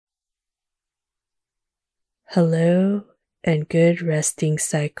Hello and good resting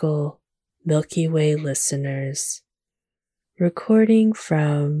cycle, Milky Way listeners. Recording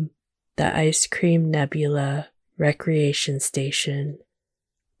from the Ice Cream Nebula Recreation Station.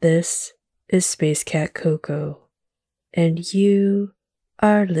 This is Space Cat Koko, and you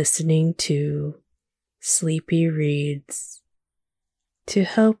are listening to Sleepy Reads. To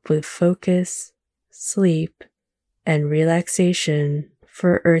help with focus, sleep, and relaxation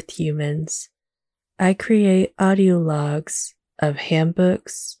for Earth humans, I create audio logs of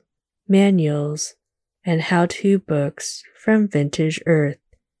handbooks, manuals, and how-to books from vintage Earth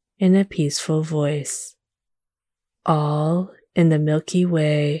in a peaceful voice. All in the Milky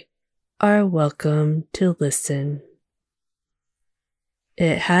Way are welcome to listen.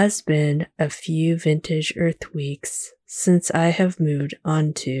 It has been a few vintage Earth weeks since I have moved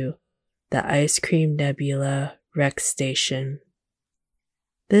onto the Ice Cream Nebula Rec Station.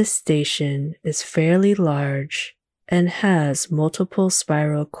 This station is fairly large and has multiple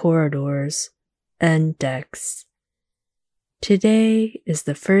spiral corridors and decks. Today is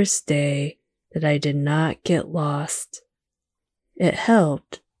the first day that I did not get lost. It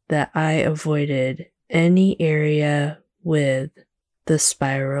helped that I avoided any area with the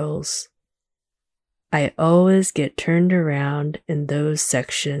spirals. I always get turned around in those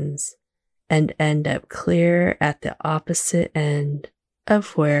sections and end up clear at the opposite end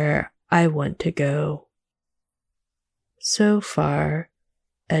of where I want to go. So far,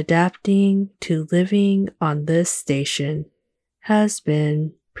 adapting to living on this station has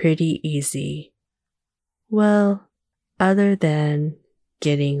been pretty easy. Well, other than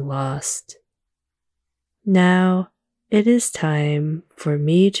getting lost. Now, it is time for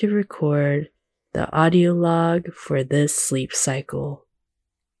me to record the audio log for this sleep cycle.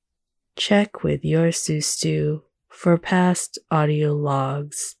 Check with your Sustu for past audio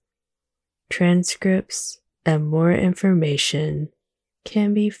logs. Transcripts and more information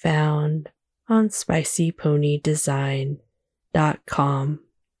can be found on spicyponydesign.com.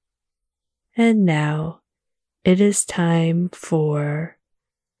 And now it is time for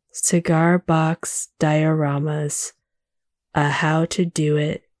Cigar Box Dioramas, a How to Do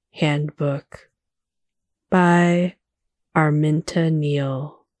It Handbook by Arminta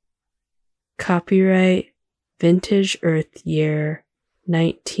Neal. Copyright Vintage Earth Year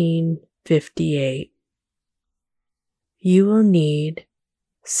 1958. You will need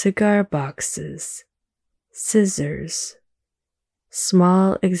cigar boxes, scissors,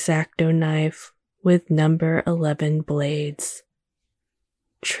 small X-Acto knife with number 11 blades,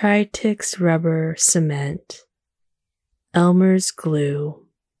 Tritix rubber cement, Elmer's glue,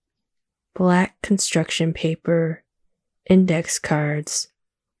 black construction paper, index cards,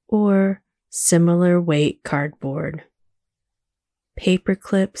 or similar weight cardboard, paper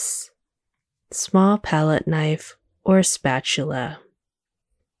clips, small palette knife or spatula,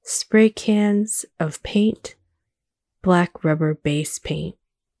 spray cans of paint, black rubber base paint,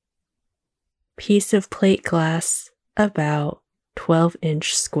 piece of plate glass about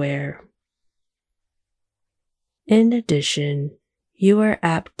 12-inch square. In addition, you are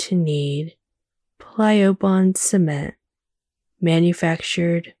apt to need Pliobond cement,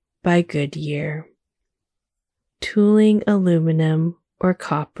 manufactured by Goodyear, tooling aluminum or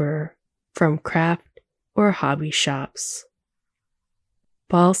copper from craft or hobby shops,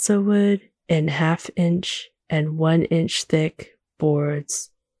 balsa wood in 1/2-inch and 1-inch thick boards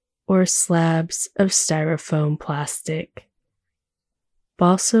or slabs of styrofoam plastic,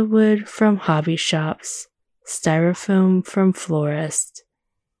 balsa wood from hobby shops, styrofoam from florists,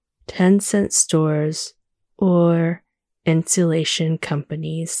 10-cent stores, or insulation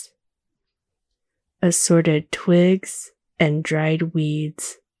companies, assorted twigs and dried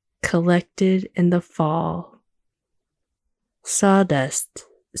weeds collected in the fall, sawdust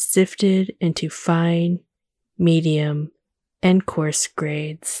sifted into fine, medium, and coarse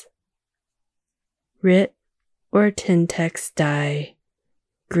grades, RIT or Tintex dye,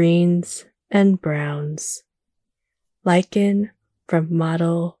 greens and browns, lichen from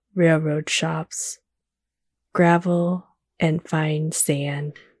model railroad shops, gravel, and fine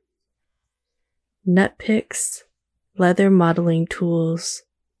sand, nut picks, leather modeling tools,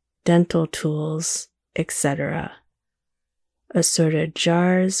 dental tools, etc. Assorted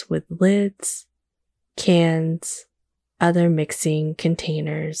jars with lids, cans, other mixing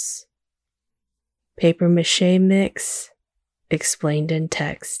containers, paper mache mix, explained in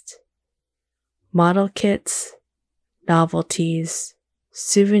text, model kits, novelties,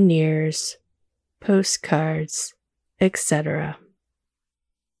 souvenirs, postcards, etc.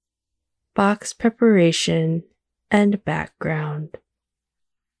 Box preparation and background.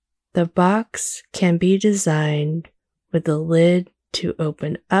 The box can be designed with the lid to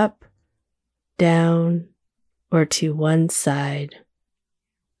open up, down, or to one side.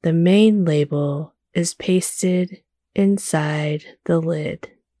 The main label is pasted inside the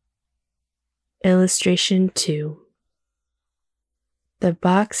lid. Illustration 2. The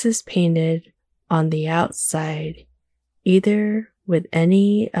box is painted on the outside either with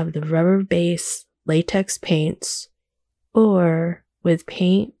any of the rubber-based latex paints or with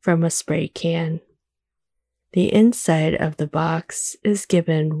paint from a spray can. The inside of the box is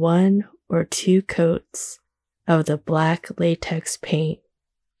given 1 or 2 coats of the black latex paint.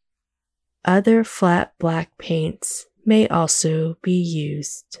 Other flat black paints may also be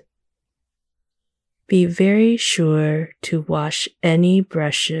used. Be very sure to wash any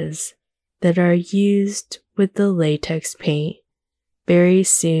brushes that are used with the latex paint very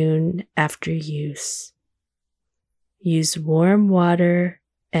soon after use. Use warm water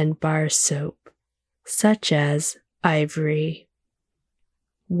and bar soap, such as ivory.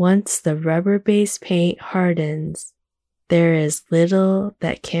 Once the rubber-based paint hardens, there is little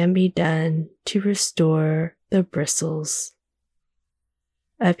that can be done to restore the bristles.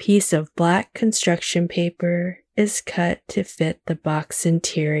 A piece of black construction paper is cut to fit the box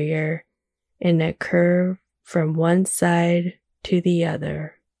interior in a curve from one side to the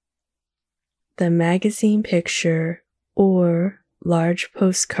other. The magazine picture or large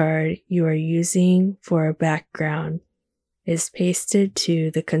postcard you are using for a background is pasted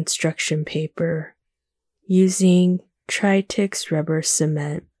to the construction paper using Tritix rubber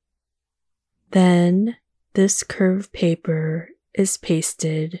cement. Then this curved paper is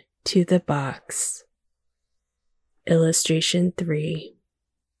pasted to the box. Illustration 3.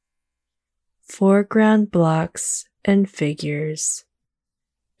 Foreground blocks and figures.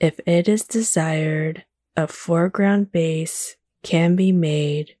 If it is desired, a foreground base can be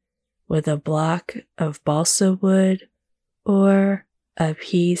made with a block of balsa wood or a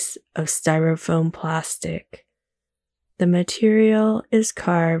piece of styrofoam plastic. The material is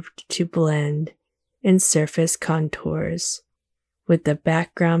carved to blend in surface contours with the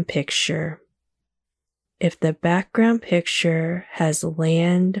background picture. If the background picture has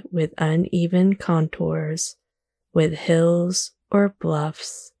land with uneven contours, with hills or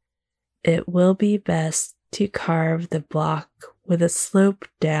bluffs, it will be best to carve the block with a slope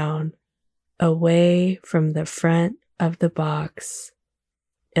down away from the front of the box.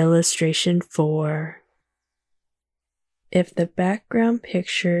 Illustration 4. If the background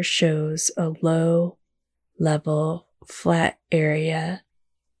picture shows a low, level, flat area,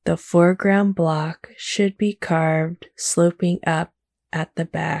 the foreground block should be carved sloping up at the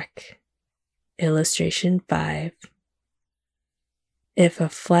back. Illustration 5. If a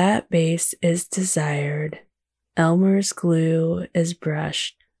flat base is desired, Elmer's glue is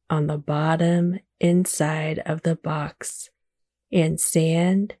brushed on the bottom inside of the box, and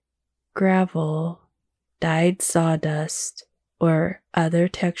sand, gravel, dyed sawdust, or other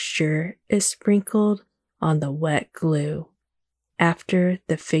texture is sprinkled on the wet glue after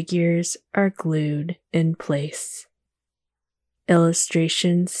the figures are glued in place.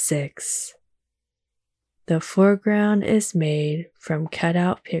 Illustration 6. The foreground is made from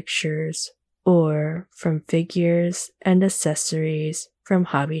cutout pictures or from figures and accessories from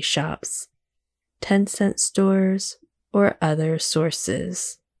hobby shops, 10-cent stores, or other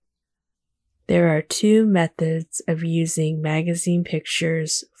sources. There are 2 methods of using magazine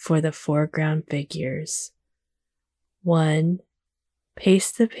pictures for the foreground figures. 1.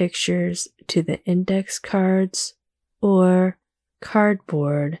 Paste the pictures to the index cards or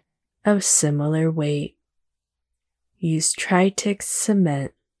cardboard of similar weight. Use Tritix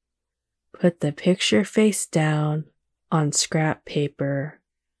cement. Put the picture face down on scrap paper.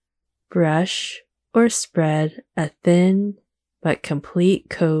 Brush or spread a thin but complete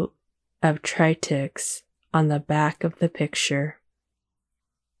coat of Tritix on the back of the picture.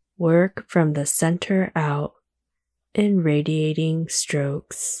 Work from the center out in radiating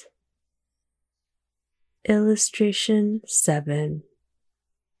strokes. Illustration 7.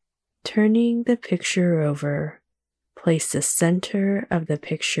 Turning the picture over, place the center of the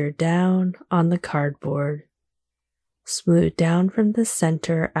picture down on the cardboard. Smooth down from the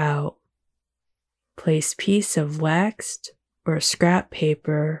center out. Place piece of waxed or scrap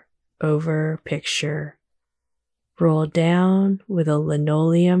paper over picture. Roll down with a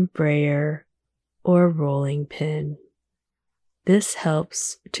linoleum brayer or rolling pin. This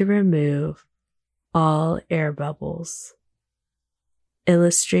helps to remove all air bubbles.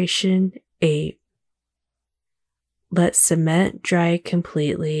 Illustration 8. Let cement dry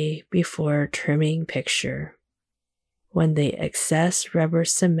completely before trimming picture. when the excess rubber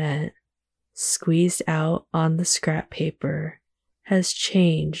cement squeezed out on the scrap paper has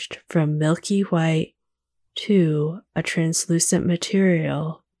changed from milky white to a translucent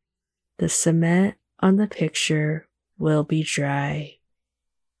material, the cement on the picture will be dry.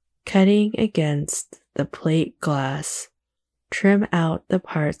 Cutting against the plate glass, trim out the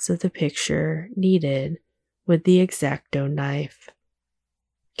parts of the picture needed with the X-Acto knife.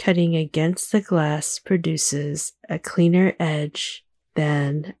 Cutting against the glass produces a cleaner edge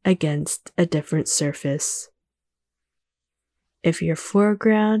than against a different surface. If your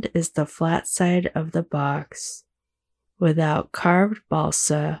foreground is the flat side of the box, without carved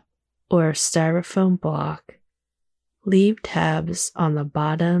balsa or styrofoam block, leave tabs on the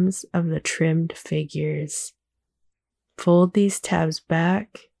bottoms of the trimmed figures. Fold these tabs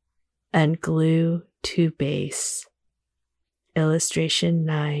back and glue to base. Illustration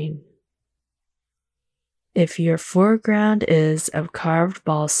 9. If your foreground is of carved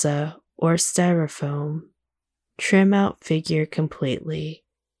balsa or styrofoam, trim out figure completely,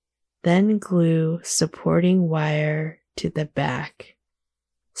 then glue supporting wire to the back.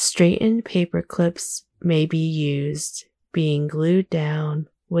 Straightened paper clips may be used, being glued down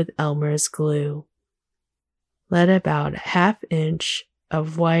with Elmer's glue. Let about 1/2 inch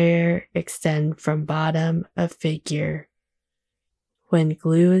of wire extend from bottom of figure. When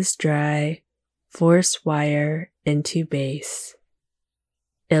glue is dry, force wire into base.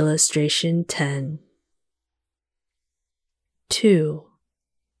 Illustration 10. 2.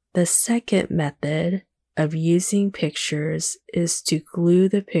 The second method of using pictures is to glue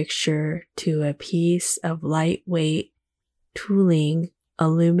the picture to a piece of lightweight tooling,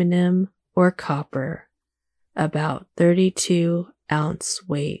 aluminum or copper, about 32-ounce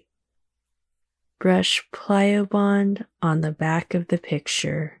weight. Brush Pliobond on the back of the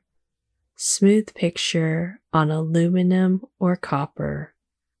picture. Smooth picture on aluminum or copper.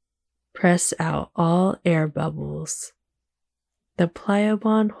 Press out all air bubbles. The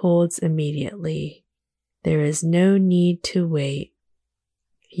Pliobond holds immediately. There is no need to wait.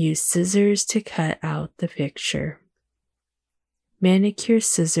 Use scissors to cut out the picture. Manicure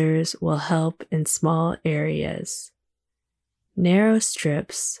scissors will help in small areas. Narrow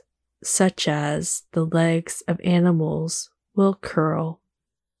strips, such as the legs of animals, will curl,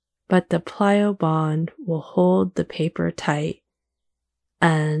 but the Pliobond will hold the paper tight,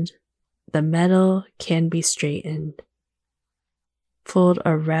 and the metal can be straightened. Fold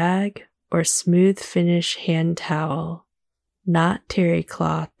a rag or smooth finish hand towel, not terry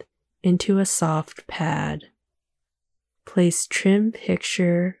cloth, into a soft pad. Place trim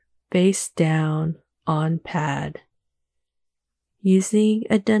picture face down on pad. Using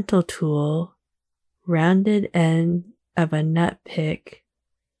a dental tool, rounded end of a nut pick,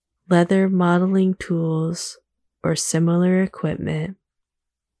 leather modeling tools, or similar equipment,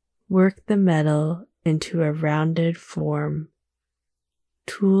 work the metal into a rounded form.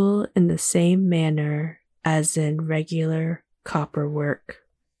 Tool in the same manner as in regular copper work.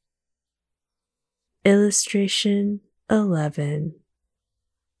 Illustration 11.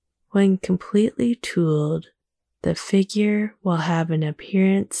 When completely tooled, the figure will have an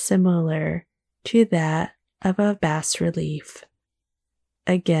appearance similar to that of a bas-relief.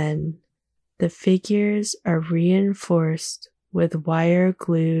 Again, the figures are reinforced with wire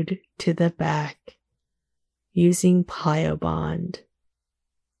glued to the back, using Pliobond.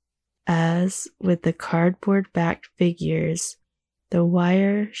 As with the cardboard-backed figures, the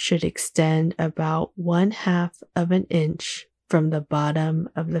wire should extend about 1/2 of an inch from the bottom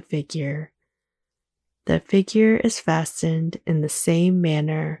of the figure. The figure is fastened in the same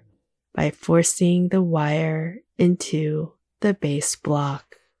manner by forcing the wire into the base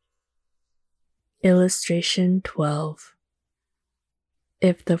block. Illustration 12.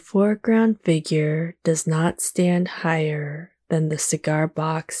 If the foreground figure does not stand higher than the cigar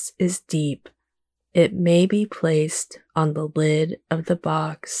box is deep, it may be placed on the lid of the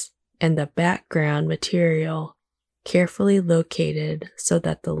box and the background material carefully located so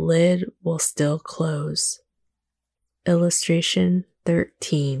that the lid will still close. Illustration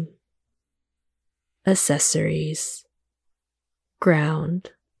 13. Accessories.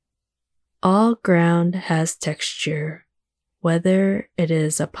 Ground. All ground has texture, whether it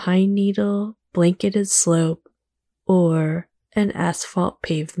is a pine needle blanketed slope or an asphalt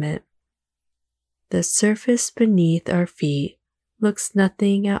pavement. The surface beneath our feet looks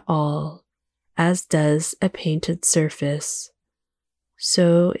nothing at all, as does a painted surface.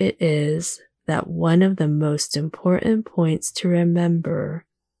 So it is that one of the most important points to remember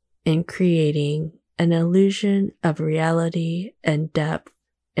in creating an illusion of reality and depth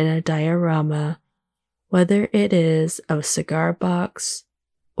in a diorama whether it is of cigar box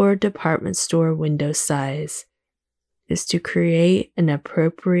or department store window size, is to create an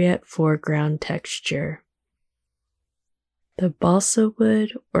appropriate foreground texture. The balsa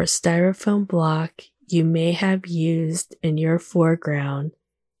wood or styrofoam block you may have used in your foreground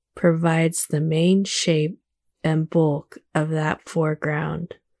provides the main shape and bulk of that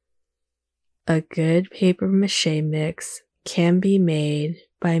foreground. A good papier-mâché mix can be made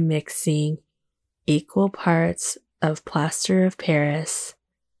by mixing equal parts of plaster of Paris,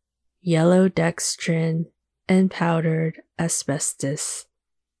 yellow dextrin, and powdered asbestos.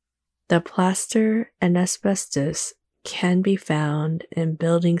 The plaster and asbestos can be found in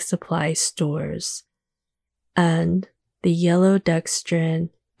building supply stores, and the yellow dextrin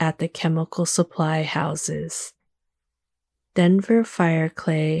at the chemical supply houses. Denver Fire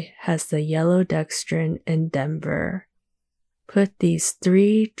Clay has the yellow dextrin in Denver. Put these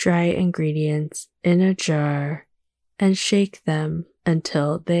 3 dry ingredients in a jar and shake them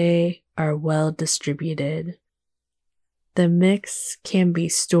until they are well distributed. The mix can be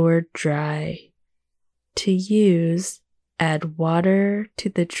stored dry. To use, add water to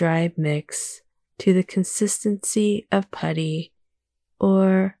the dry mix to the consistency of putty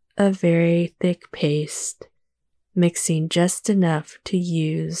or a very thick paste, mixing just enough to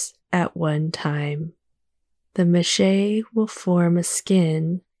use at one time. The mache will form a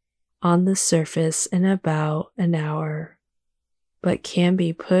skin on the surface in about an hour, but can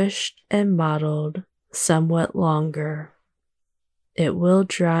be pushed and modeled somewhat longer. It will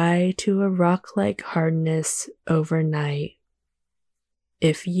dry to a rock-like hardness overnight.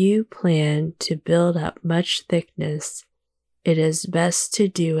 If you plan to build up much thickness, it is best to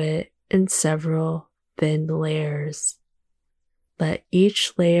do it in several thin layers. Let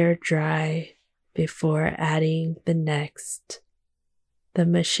each layer dry before adding the next. The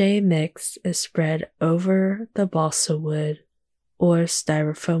mache mix is spread over the balsa wood or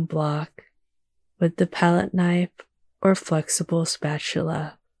styrofoam block with the palette knife or flexible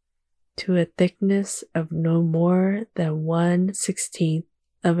spatula to a thickness of no more than 1/16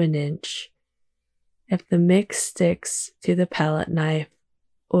 of an inch. If the mix sticks to the palette knife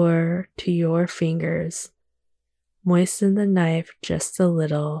or to your fingers, moisten the knife just a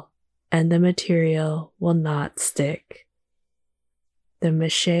little and the material will not stick. The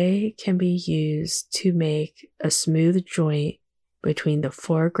mache can be used to make a smooth joint between the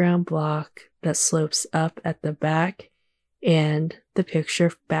foreground block that slopes up at the back and the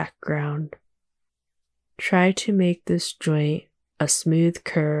picture background. Try to make this joint a smooth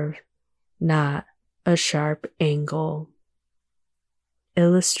curve, not a sharp angle.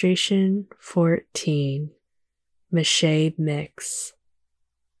 Illustration 14. Mache Mix.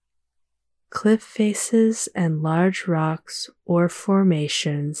 Cliff faces and large rocks or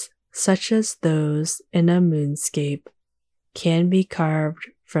formations, such as those in a moonscape, can be carved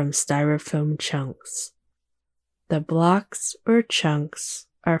from styrofoam chunks. The blocks or chunks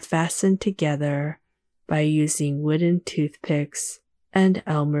are fastened together by using wooden toothpicks and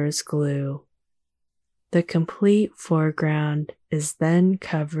Elmer's glue. The complete foreground is then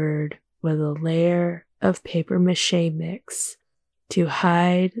covered with a layer of papier-mâché mix to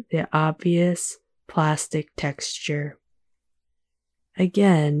hide the obvious plastic texture.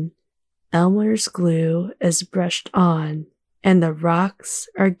 Again, Elmer's glue is brushed on and the rocks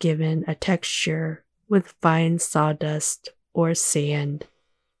are given a texture with fine sawdust or sand.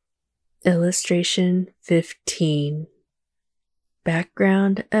 Illustration 15.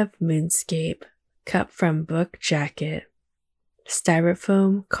 Background of moonscape cut from book jacket.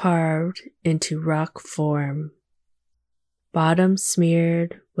 Styrofoam carved into rock form. Bottom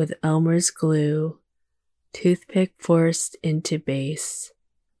smeared with Elmer's glue. Toothpick forced into base.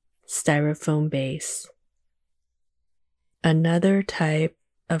 Styrofoam base. Another type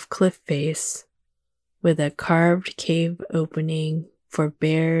of cliff face with a carved cave opening for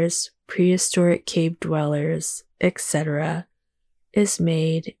bears, prehistoric cave dwellers, etc., is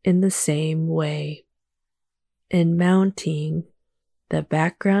made in the same way. In mounting, the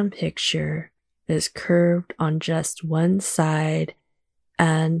background picture is curved on just one side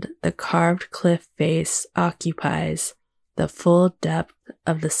and the carved cliff face occupies the full depth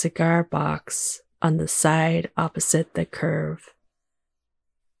of the cigar box on the side opposite the curve.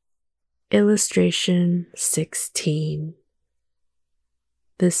 Illustration 16.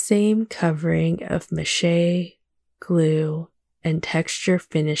 The same covering of mache, glue, and texture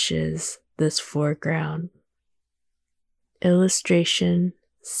finishes this foreground. Illustration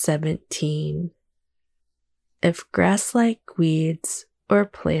 17. If grass-like weeds or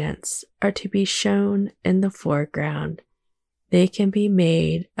plants are to be shown in the foreground, they can be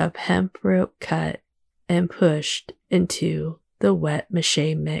made of hemp rope cut and pushed into the wet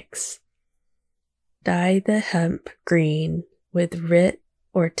mache mix. Dye the hemp green with RIT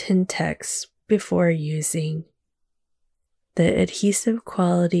or Tintex before using. The adhesive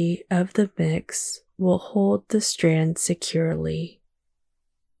quality of the mix will hold the strand securely.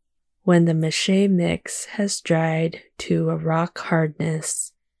 When the mache mix has dried to a rock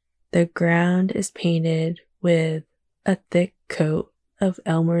hardness, the ground is painted with a thick coat of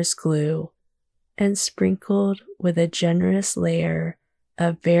Elmer's glue and sprinkled with a generous layer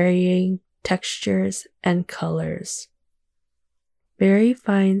of varying textures and colors. Very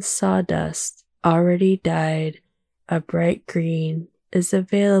fine sawdust, already dyed a bright green, is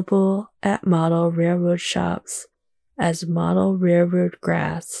available at model railroad shops as model railroad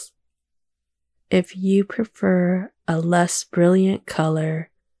grass. If you prefer a less brilliant color,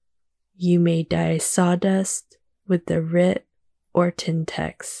 you may dye sawdust with the RIT or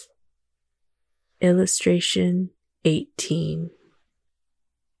Tintex. Illustration 18.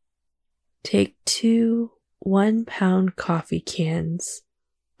 Take 2 1-pound coffee cans,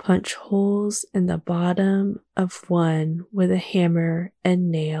 punch holes in the bottom of one with a hammer and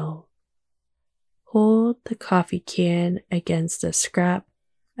nail. Hold the coffee can against a scrap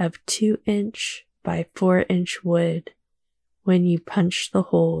of 2-inch by 4-inch wood when you punch the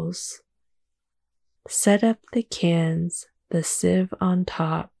holes. Set up the cans, the sieve on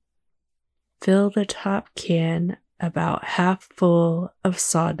top. Fill the top can about half full of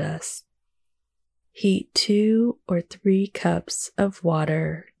sawdust. Heat 2 or 3 cups of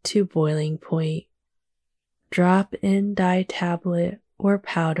water to boiling point. Drop in dye tablet or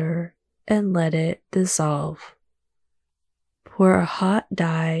powder and let it dissolve. Pour a hot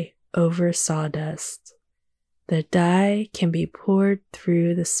dye over sawdust. The dye can be poured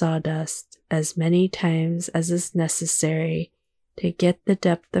through the sawdust as many times as is necessary to get the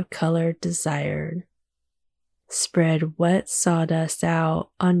depth of color desired. Spread wet sawdust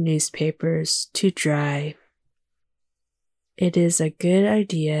out on newspapers to dry. It is a good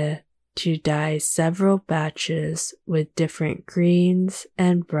idea to dye several batches with different greens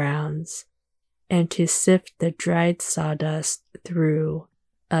and browns, and to sift the dried sawdust through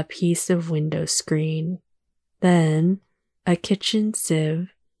a piece of window screen, then a kitchen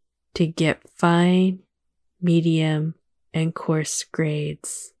sieve to get fine, medium, and coarse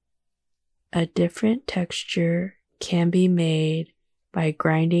grades. A different texture can be made by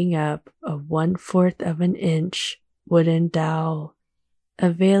grinding up a 1/4 of an inch wooden dowel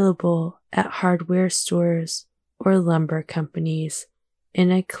available at hardware stores or lumber companies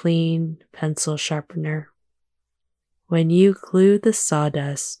in a clean pencil sharpener. When you glue the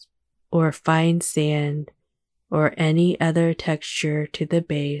sawdust or fine sand or any other texture to the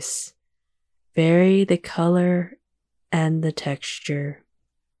base, vary the color and the texture.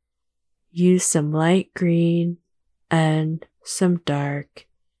 Use some light green and some dark,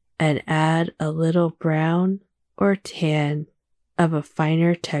 and add a little brown or tan of a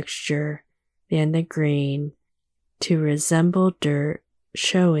finer texture than the green to resemble dirt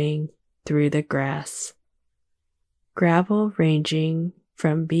showing through the grass. Gravel ranging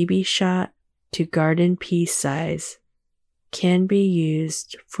from BB shot to garden pea size can be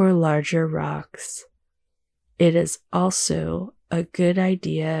used for larger rocks. It is also a good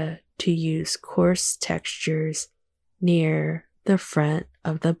idea to use coarse textures near the front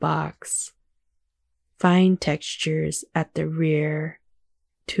of the box, fine textures at the rear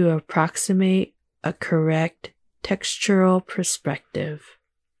to approximate a correct textural perspective.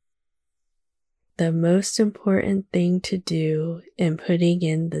 The most important thing to do in putting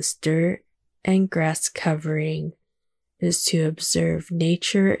in this dirt and grass covering is to observe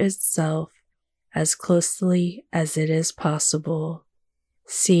nature itself as closely as it is possible,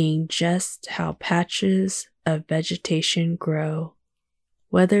 seeing just how patches of vegetation grow,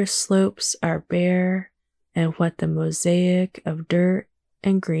 whether slopes are bare, and what the mosaic of dirt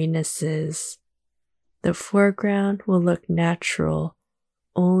and greenness is. The foreground will look natural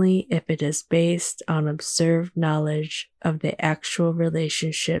only if it is based on observed knowledge of the actual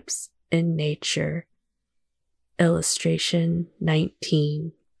relationships in nature. Illustration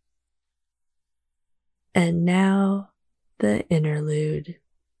 19. And now the interlude.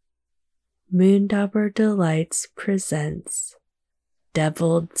 Moondauber Delights presents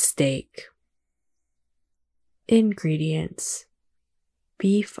Deviled Steak. Ingredients: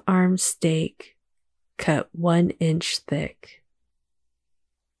 beef arm steak, cut 1 inch thick.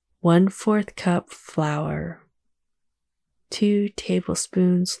 1/4 cup flour. 2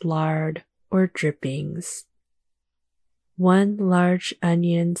 tablespoons lard or drippings. 1 large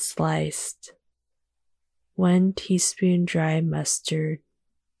onion sliced. 1 teaspoon dry mustard.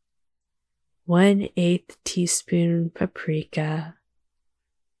 1/8 teaspoon paprika,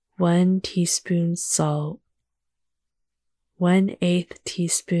 1 teaspoon salt, 1/8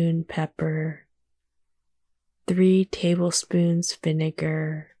 teaspoon pepper, 3 tablespoons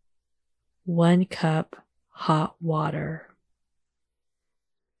vinegar, 1 cup hot water.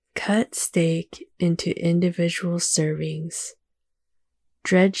 Cut steak into individual servings.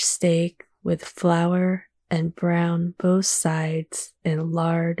 Dredge steak with flour and brown both sides in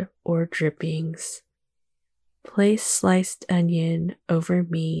lard or drippings. Place sliced onion over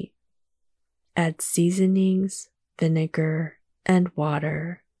meat. Add seasonings, vinegar, and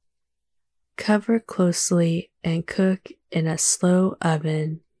water. Cover closely and cook in a slow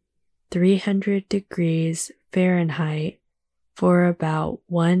oven, 300 degrees Fahrenheit, for about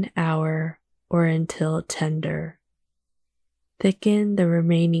 1 hour or until tender. Thicken the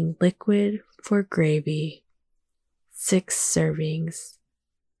remaining liquid for gravy. 6 servings.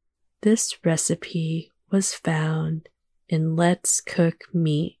 This recipe was found in Let's Cook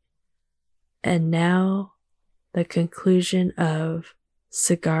Meat. And now, the conclusion of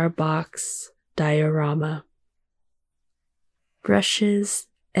Cigar Box Diorama. Brushes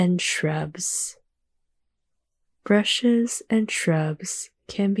and shrubs. Brushes and shrubs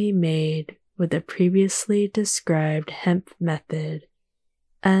can be made with the previously described hemp method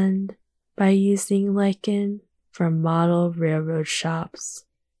and by using lichen from model railroad shops,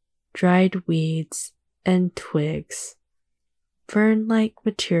 dried weeds and twigs, fern-like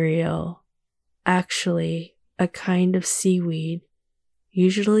material, actually a kind of seaweed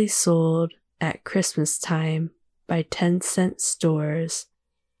usually sold at Christmas time by 10-cent stores,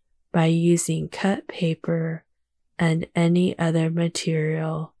 by using cut paper and any other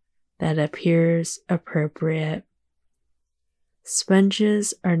material that appears appropriate.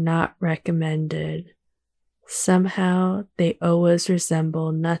 Sponges are not recommended. Somehow they always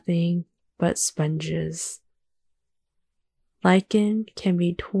resemble nothing but sponges. Lichen can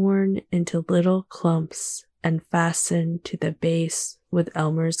be torn into little clumps and fastened to the base with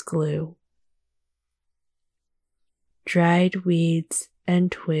Elmer's glue. Dried weeds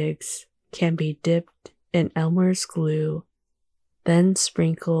and twigs can be dipped in Elmer's glue, then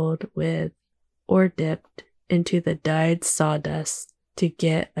sprinkled with or dipped into the dyed sawdust to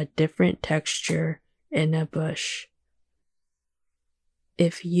get a different texture in a bush.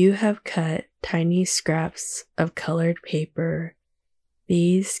 If you have cut tiny scraps of colored paper,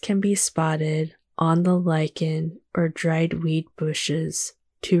 these can be spotted on the lichen or dried weed bushes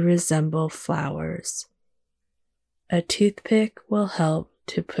to resemble flowers. A toothpick will help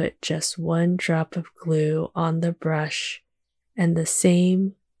to put just 1 drop of glue on the brush, and the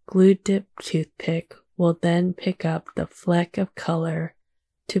same glue-dipped toothpick will then pick up the fleck of color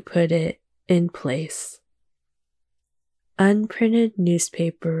to put it in place. Unprinted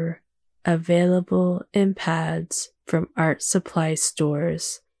newspaper available in pads from art supply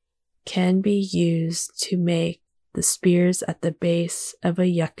stores can be used to make the spears at the base of a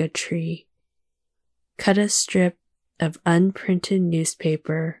yucca tree. Cut a strip of unprinted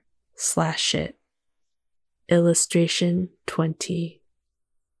newspaper, slash it. Illustration 20.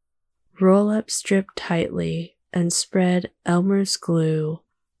 Roll up strip tightly and spread Elmer's glue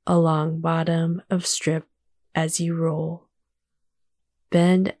along bottom of strip as you roll.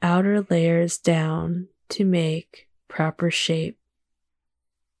 Bend outer layers down to make proper shape.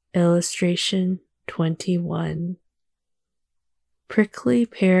 Illustration 21. Prickly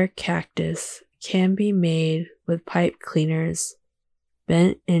pear cactus can be made with pipe cleaners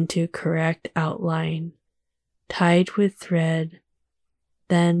bent into correct outline, tied with thread,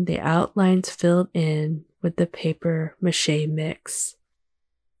 then the outlines filled in with the paper mache mix.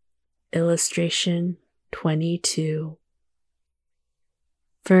 Illustration 22.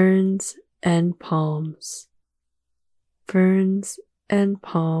 Ferns and palms. Ferns and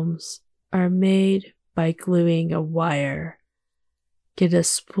palms are made by gluing a wire. Get a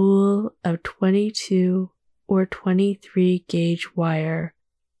spool of 22 or 23 gauge wire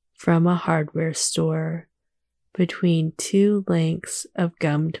from a hardware store between 2 lengths of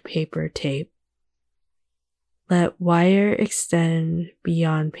gummed paper tape. Let wire extend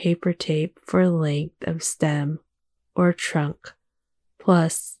beyond paper tape for length of stem or trunk,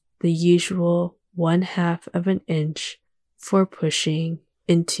 plus the usual 1/2 of an inch for pushing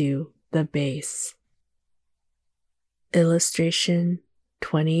into the base. Illustration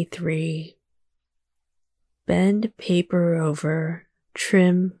 23. Bend paper over,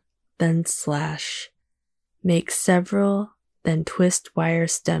 trim, then slash. Make several, then twist wire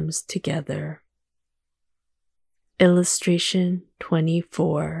stems together. Illustration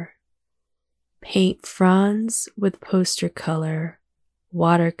 24. Paint fronds with poster color,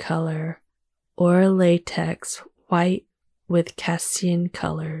 watercolor, or latex white with Cassian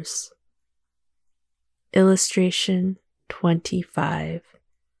colors. Illustration 25.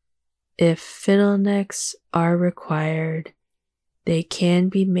 If fiddlenecks are required, they can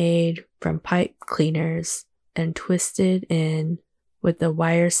be made from pipe cleaners and twisted in with the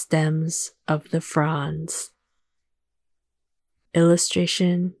wire stems of the fronds.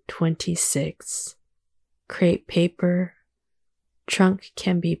 Illustration 26. Crepe paper. Trunk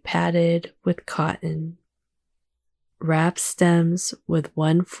can be padded with cotton. Wrap stems with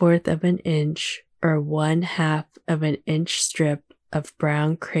 1/4 of an inch or 1/2 of an inch strip of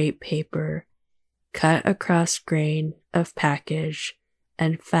brown crepe paper cut across grain of package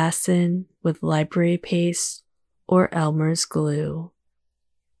and fasten with library paste or Elmer's glue.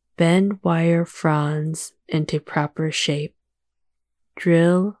 Bend wire fronds into proper shape.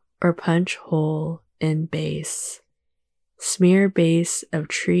 Drill or punch hole in base. Smear base of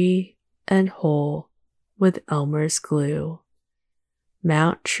tree and hole with Elmer's glue.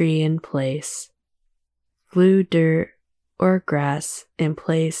 Mount tree in place. Glue dirt or grass in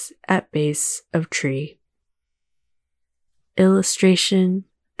place at base of tree. Illustration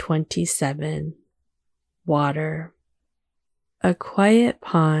 27. Water. A quiet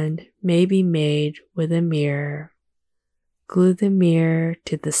pond may be made with a mirror. Glue the mirror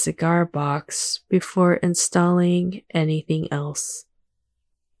to the cigar box before installing anything else.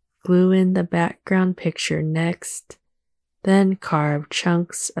 Glue in the background picture next, then carve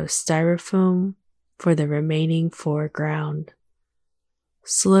chunks of styrofoam for the remaining foreground.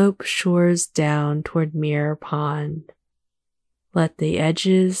 Slope shores down toward mirror pond. Let the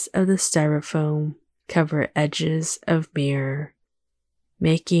edges of the styrofoam cover edges of mirror,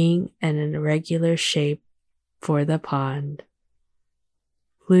 making an irregular shape for the pond.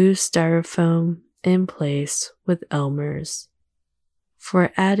 Glue styrofoam in place with Elmer's.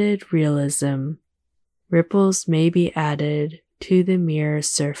 For added realism, ripples may be added to the mirror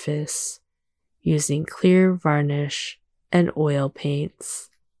surface using clear varnish and oil paints.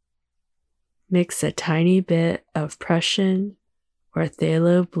 Mix a tiny bit of Prussian or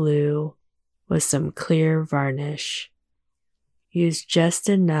phthalo blue with some clear varnish. Use just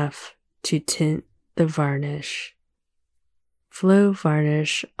enough to tint the varnish. Flow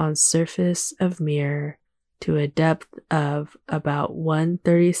varnish on surface of mirror to a depth of about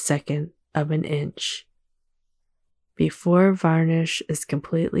 1/32 of an inch. Before varnish is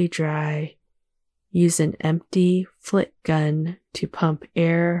completely dry, use an empty flick gun to pump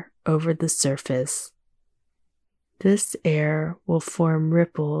air over the surface. This air will form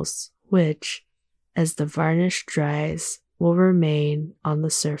ripples which, as the varnish dries, will remain on the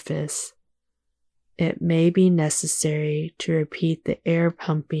surface. It may be necessary to repeat the air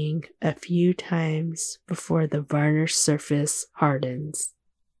pumping a few times before the varnish surface hardens.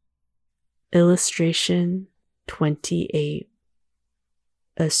 Illustration 28.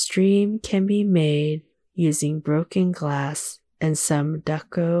 A stream can be made using broken glass and some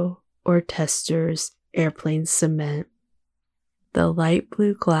Ducco or Tester's airplane cement. The light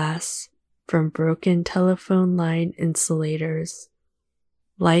blue glass from broken telephone line insulators,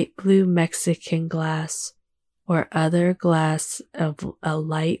 light blue Mexican glass, or other glass of a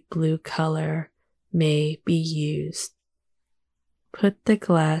light blue color may be used. Put the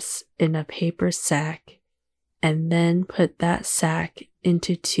glass in a paper sack and then put that sack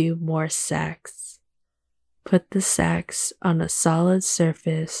into 2 more sacks. Put the sacks on a solid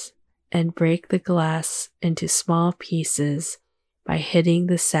surface and break the glass into small pieces by hitting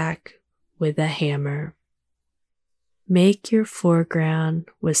the sack with a hammer. Make your foreground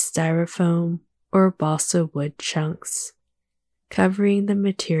with styrofoam or balsa wood chunks, covering the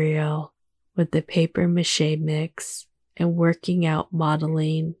material with the paper mache mix and working out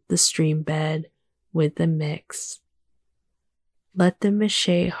modeling the stream bed with the mix. Let the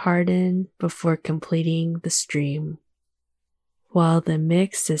mache harden before completing the stream. While the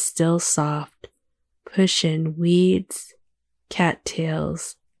mix is still soft, push in weeds,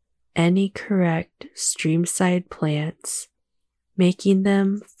 cattails, any correct streamside plants, making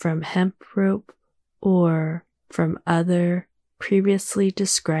them from hemp rope or from other previously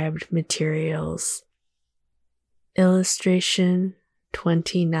described materials. Illustration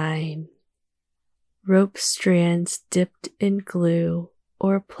 29. Rope strands dipped in glue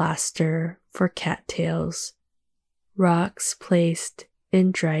or plaster for cattails. Rocks placed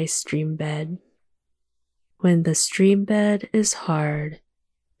in dry stream bed. When the stream bed is hard,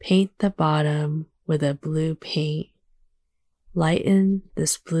 paint the bottom with a blue paint. Lighten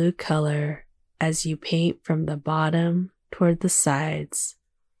this blue color as you paint from the bottom toward the sides.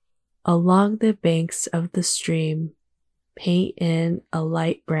 Along the banks of the stream, paint in a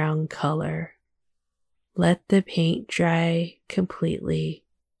light brown color. Let the paint dry completely.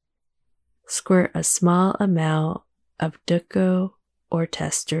 Squirt a small amount of duco or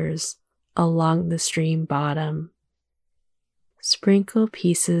testers along the stream bottom. Sprinkle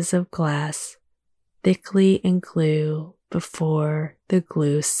pieces of glass thickly in glue before the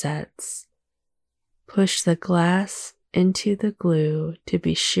glue sets. Push the glass into the glue to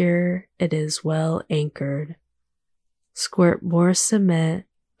be sure it is well anchored. Squirt more cement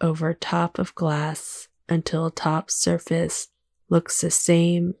over top of glass until top surface looks the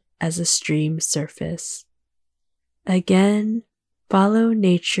same as a stream surface. Again, follow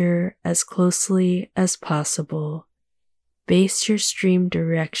nature as closely as possible. Base your stream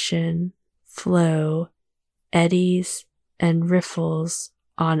direction, flow, eddies, and riffles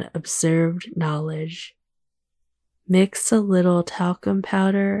on observed knowledge. Mix a little talcum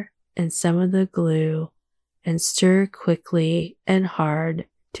powder and some of the glue and stir quickly and hard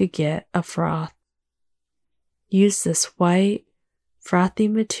to get a froth. Use this white, frothy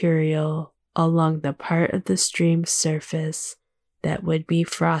material along the part of the stream surface that would be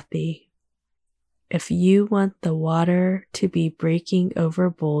frothy. If you want the water to be breaking over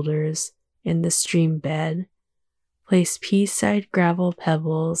boulders in the stream bed, place pea-side gravel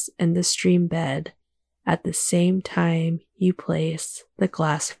pebbles in the stream bed at the same time you place the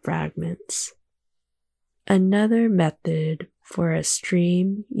glass fragments. Another method for a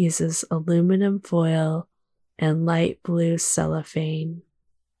stream uses aluminum foil and light blue cellophane.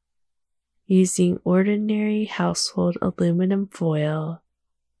 Using ordinary household aluminum foil,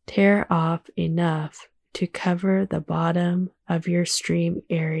 tear off enough to cover the bottom of your stream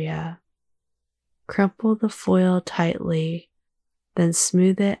area. Crumple the foil tightly, then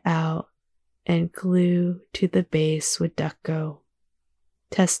smooth it out and glue to the base with duco,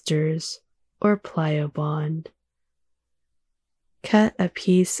 testers, or Pliobond. Cut a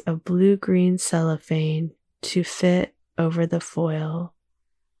piece of blue-green cellophane to fit over the foil.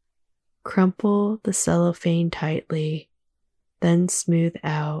 Crumple the cellophane tightly, then smooth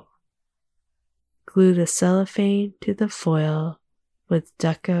out. Glue the cellophane to the foil with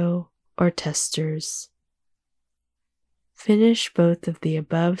duco or testers. Finish both of the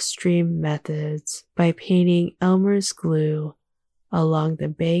above stream methods by painting Elmer's glue along the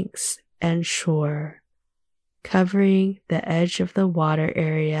banks and shore, covering the edge of the water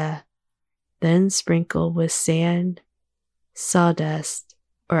area, then sprinkle with sand, sawdust,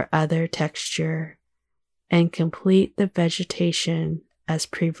 or other texture, and complete the vegetation as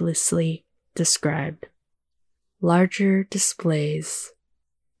previously described. Larger displays.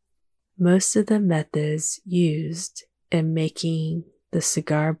 Most of the methods used in making the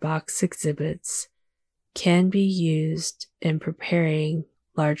cigar box exhibits can be used in preparing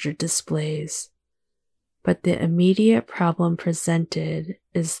larger displays, but the immediate problem presented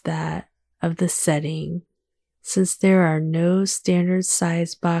is that of the setting, since there are no standard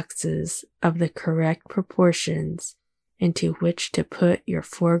size boxes of the correct proportions into which to put your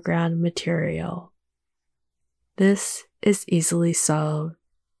foreground material. This is easily solved.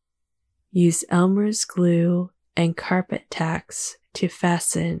 Use Elmer's glue and carpet tacks to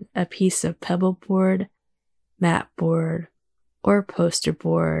fasten a piece of pebble board, mat board, or poster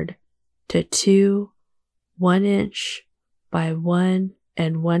board to two 1-inch by 1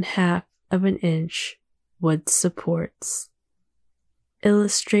 1/2 of an inch wood supports.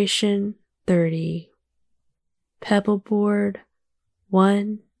 Illustration 30. Pebble board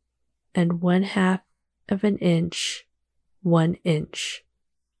 1 1/2 of an inch, 1 inch.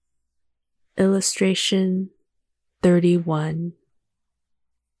 Illustration 31.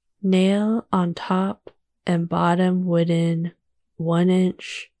 Nail on top and bottom wooden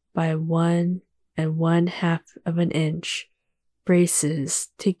 1-inch by 1 1/2 of an inch braces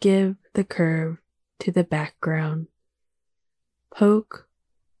to give the curve to the background. Poke,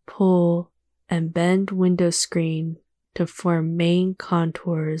 pull, and bend window screen to form main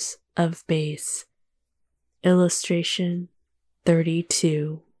contours of base. Illustration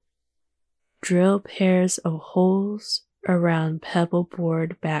 32. Drill pairs of holes around pebble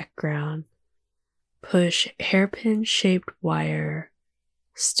board background. Push hairpin-shaped wire,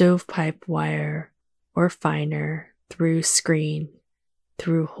 stovepipe wire, or finer through screen.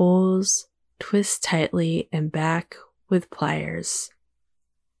 Through holes, twist tightly and back with pliers.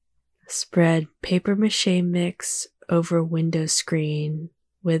 Spread papier-mâché mix over window screen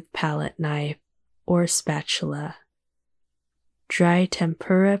with palette knife or spatula. Dry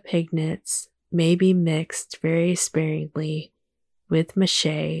tempera pigments may be mixed very sparingly with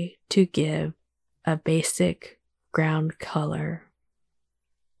mache to give a basic ground color.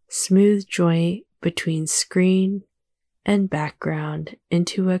 Smooth joint between screen and background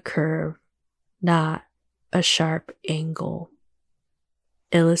into a curve, not a sharp angle.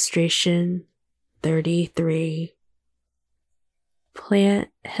 Illustration 33. Plant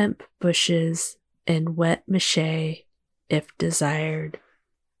hemp bushes in wet mache if desired.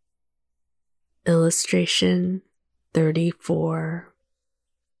 Illustration 34.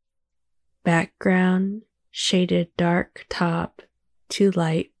 Background shaded dark top to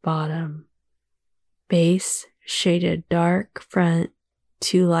light bottom. Base shaded dark front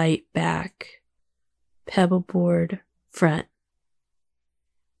to light back. Pebbleboard front.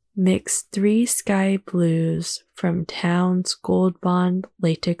 Mix 3 sky blues from Town's Gold Bond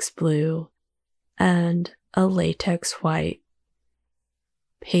latex blue and a latex white.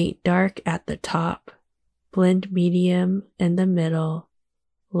 Paint dark at the top, blend medium in the middle,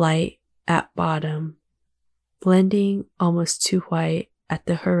 light at bottom, blending almost to white at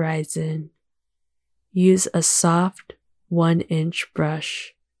the horizon. Use a soft 1-inch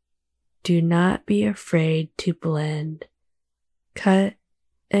brush. Do not be afraid to blend. Cut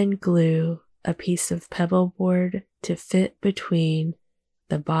and glue a piece of pebbleboard to fit between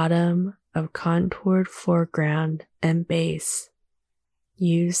the bottom of contoured foreground and base.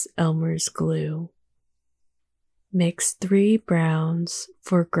 Use Elmer's glue. Mix 3 browns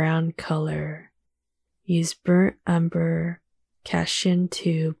for ground color. Use burnt umber, Cashin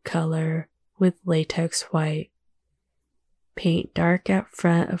tube color with latex white. Paint dark at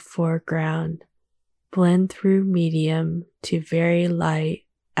front of foreground. Blend through medium to very light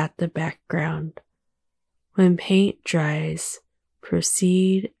at the background. When paint dries,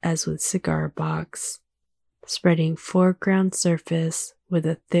 proceed as with Cigar Box, spreading foreground surface with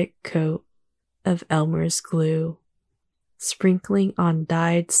a thick coat of Elmer's glue, sprinkling on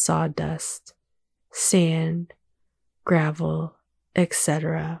dyed sawdust, sand, gravel,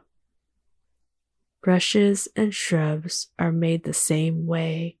 etc. Brushes and shrubs are made the same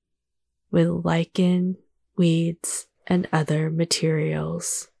way, with lichen, weeds, and other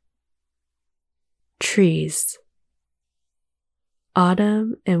materials. Trees.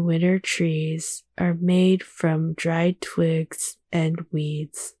 Autumn and winter trees are made from dried twigs and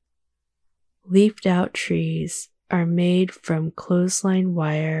weeds. Leafed out trees are made from clothesline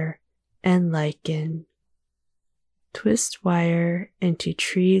wire and lichen. Twist wire into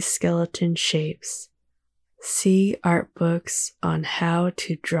tree skeleton shapes. See art books on how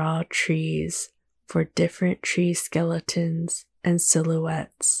to draw trees for different tree skeletons and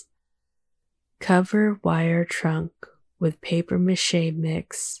silhouettes. Cover wire trunk with paper mache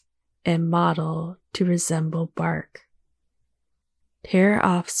mix and model to resemble bark. Tear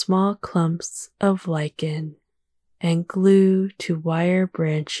off small clumps of lichen and glue to wire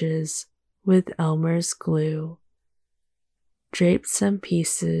branches with Elmer's glue. Drape some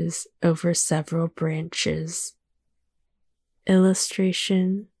pieces over several branches.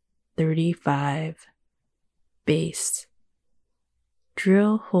 Illustration 35. Base.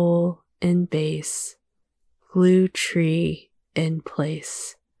 Drill hole in base. Glue tree in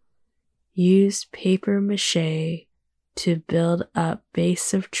place. Use paper mache to build up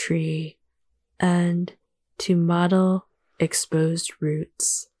base of tree and to model exposed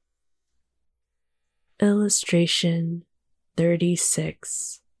roots. Illustration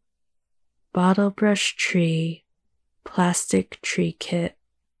 36. Bottle brush tree, plastic tree kit,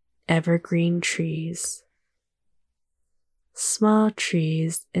 evergreen trees. Small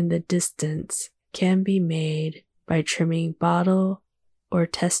trees in the distance can be made by trimming bottle or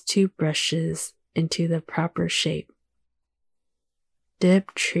test tube brushes into the proper shape.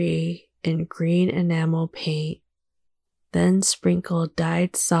 Dip tree in green enamel paint, then sprinkle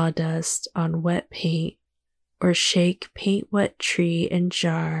dyed sawdust on wet paint or shake paint wet tree in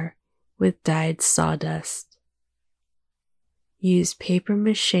jar with dyed sawdust. Use paper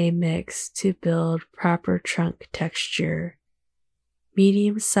mache mix to build proper trunk texture.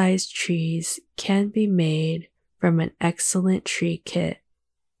 Medium-sized trees can be made from an excellent tree kit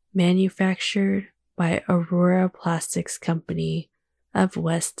manufactured by Aurora Plastics Company of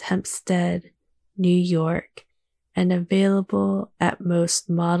West Hempstead, New York, and available at most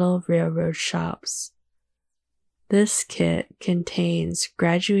model railroad shops. This kit contains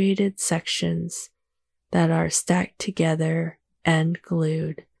graduated sections that are stacked together and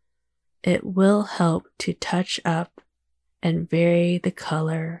glued. It will help to touch up and vary the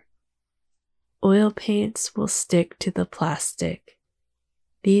color. Oil paints will stick to the plastic.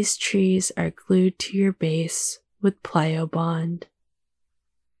 These trees are glued to your base with plyo bond.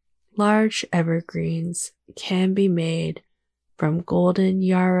 Large evergreens can be made from golden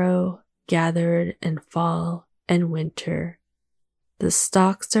yarrow gathered in fall and winter. The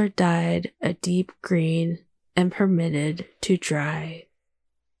stalks are dyed a deep green and permitted to dry.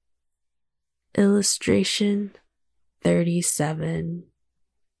 Illustration 37.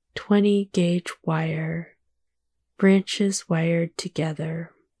 20 gauge wire, branches wired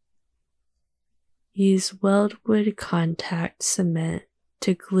together. Use weldwood contact cement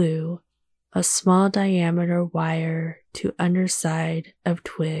to glue a small diameter wire to underside of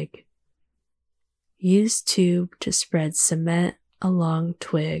twig. Use tube to spread cement along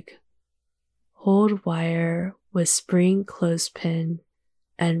twig. Hold wire with spring clothespin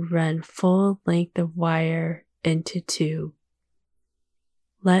and run full length of wire into tube.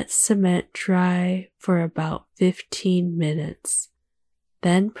 Let cement dry for about 15 minutes,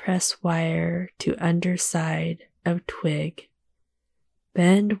 then press wire to underside of twig.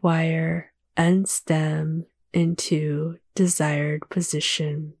 Bend wire and stem into desired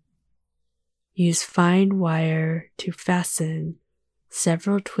position. Use fine wire to fasten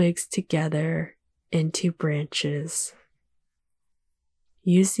several twigs together into branches.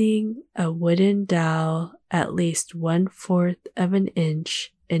 Using a wooden dowel at least 1/4 of an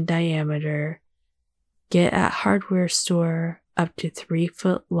inch in diameter, get at hardware store up to 3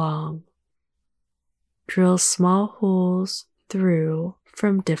 foot long. Drill small holes through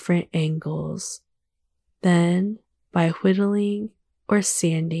from different angles. Then, by whittling or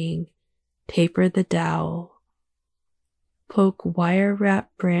sanding, taper the dowel. Poke wire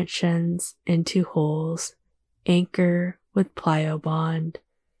wrap branch ends into holes, anchor with plyo bond.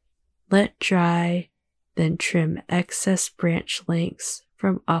 Let dry, then trim excess branch lengths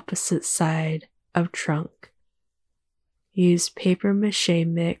from opposite side of trunk. Use paper mache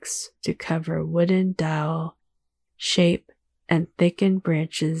mix to cover wooden dowel, shape and thicken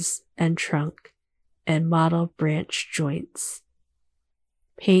branches and trunk, and model branch joints.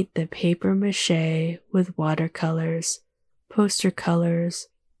 Paint the paper mache with watercolors, poster colors,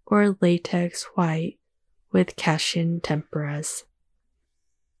 or latex white with Cashin temperas.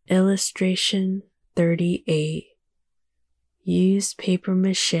 Illustration 38. Use paper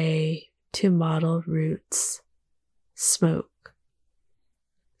mache to model roots. Smoke.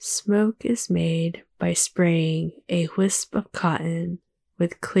 Smoke is made by spraying a wisp of cotton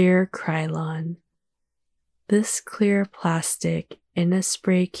with clear Krylon. This clear plastic in a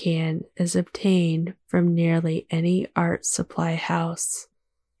spray can is obtained from nearly any art supply house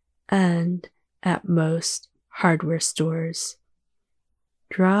and, at most, hardware stores.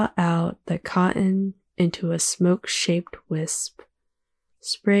 Draw out the cotton into a smoke-shaped wisp.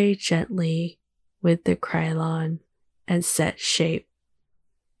 Spray gently with the Krylon and set shape.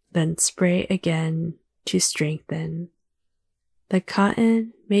 Then spray again to strengthen. The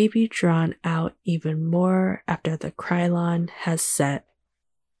cotton may be drawn out even more after the Krylon has set.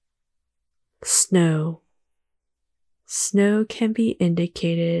 Snow. Snow can be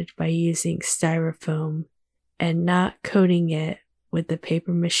indicated by using styrofoam and not coating it with the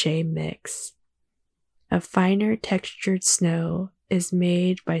paper mache mix. A finer textured snow is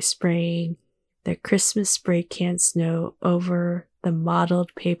made by spraying the Christmas spray can snow over the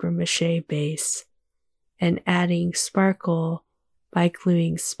modeled paper mache base and adding sparkle by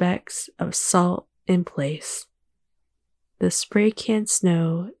gluing specks of salt in place. The spray can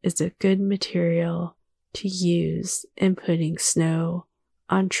snow is a good material to use in putting snow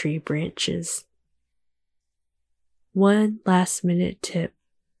on tree branches. One last minute tip: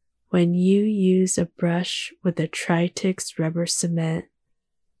 when you use a brush with a Tritix rubber cement,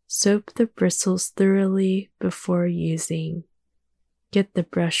 soap the bristles thoroughly before using. Get the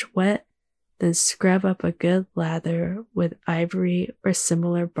brush wet, then scrub up a good lather with ivory or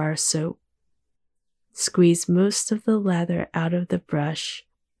similar bar soap. Squeeze most of the lather out of the brush,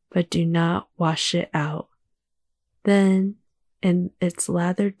 but do not wash it out. Then, in its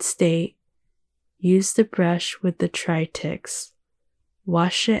lathered state, use the brush with the Tritix.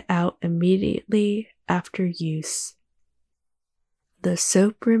 Wash it out immediately after use. The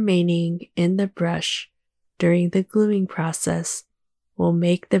soap remaining in the brush during the gluing process will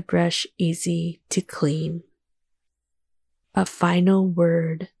make the brush easy to clean. A final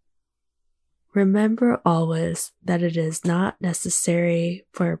word. Remember always that it is not necessary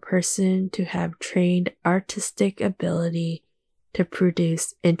for a person to have trained artistic ability to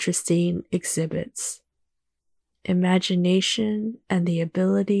produce interesting exhibits. Imagination and the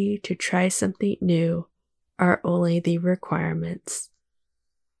ability to try something new are only the requirements.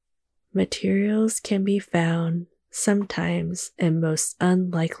 Materials can be found sometimes in most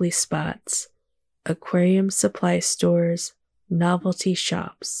unlikely spots: aquarium supply stores, novelty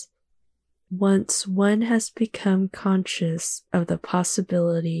shops. Once one has become conscious of the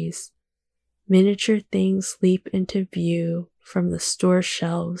possibilities, miniature things leap into view from the store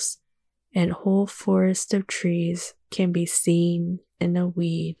shelves, and whole forests of trees can be seen in a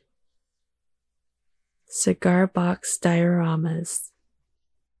weed. Cigar Box Dioramas.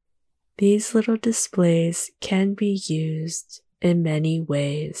 These little displays can be used in many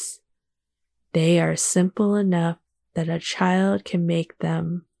ways. They are simple enough that a child can make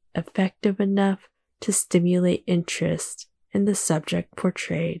them effective enough to stimulate interest in the subject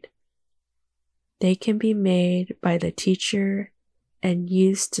portrayed. They can be made by the teacher and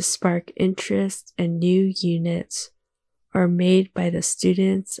used to spark interest in new units, or made by the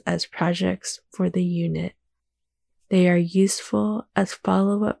students as projects for the unit. They are useful as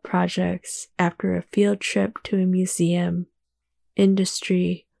follow-up projects after a field trip to a museum,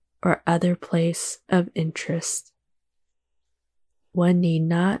 industry, or other place of interest. One need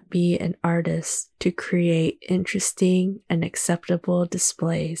not be an artist to create interesting and acceptable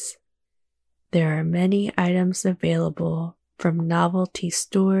displays. There are many items available from novelty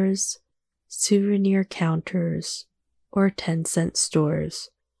stores, souvenir counters, or 10-cent stores,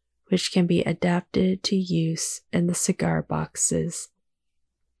 which can be adapted to use in the cigar boxes.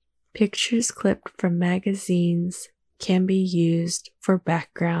 Pictures clipped from magazines can be used for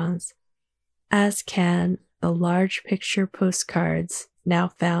backgrounds, as can the large picture postcards now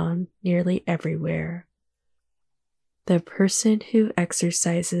found nearly everywhere. The person who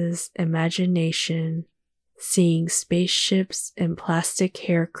exercises imagination, seeing spaceships and plastic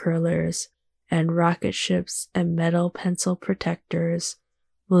hair curlers and rocket ships and metal pencil protectors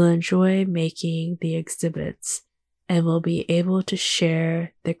will enjoy making the exhibits and will be able to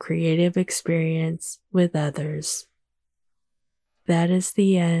share the creative experience with others. That is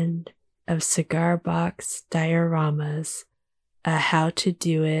the end of Cigar Box Dioramas, a How to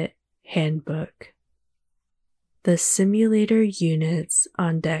Do It handbook. The simulator units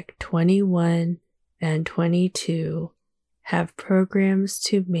on deck 21 and 22 have programs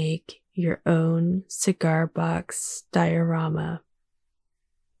to make your own cigar box diorama.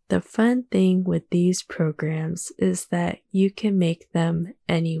 The fun thing with these programs is that you can make them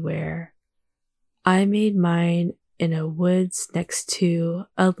anywhere. I made mine in a woods next to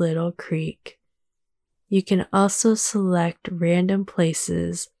a little creek. You can also select random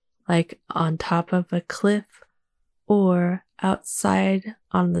places like on top of a cliff or outside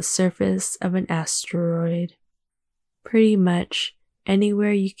on the surface of an asteroid. Pretty much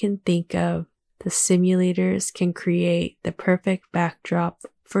anywhere you can think of, the simulators can create the perfect backdrop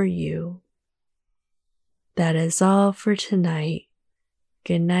for you. That is all for tonight.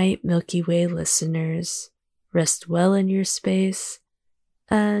 Good night, Milky Way listeners. Rest well in your space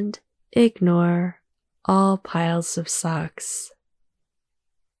and ignore all piles of socks.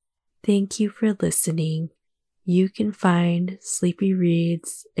 Thank you for listening. You can find Sleepy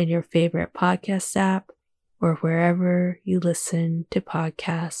Reads in your favorite podcast app or wherever you listen to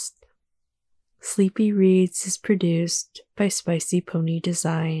podcasts. Sleepy Reads is produced by Spicy Pony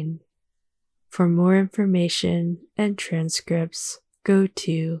Design. For more information and transcripts, go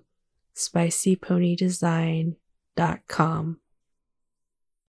to spicyponydesign.com.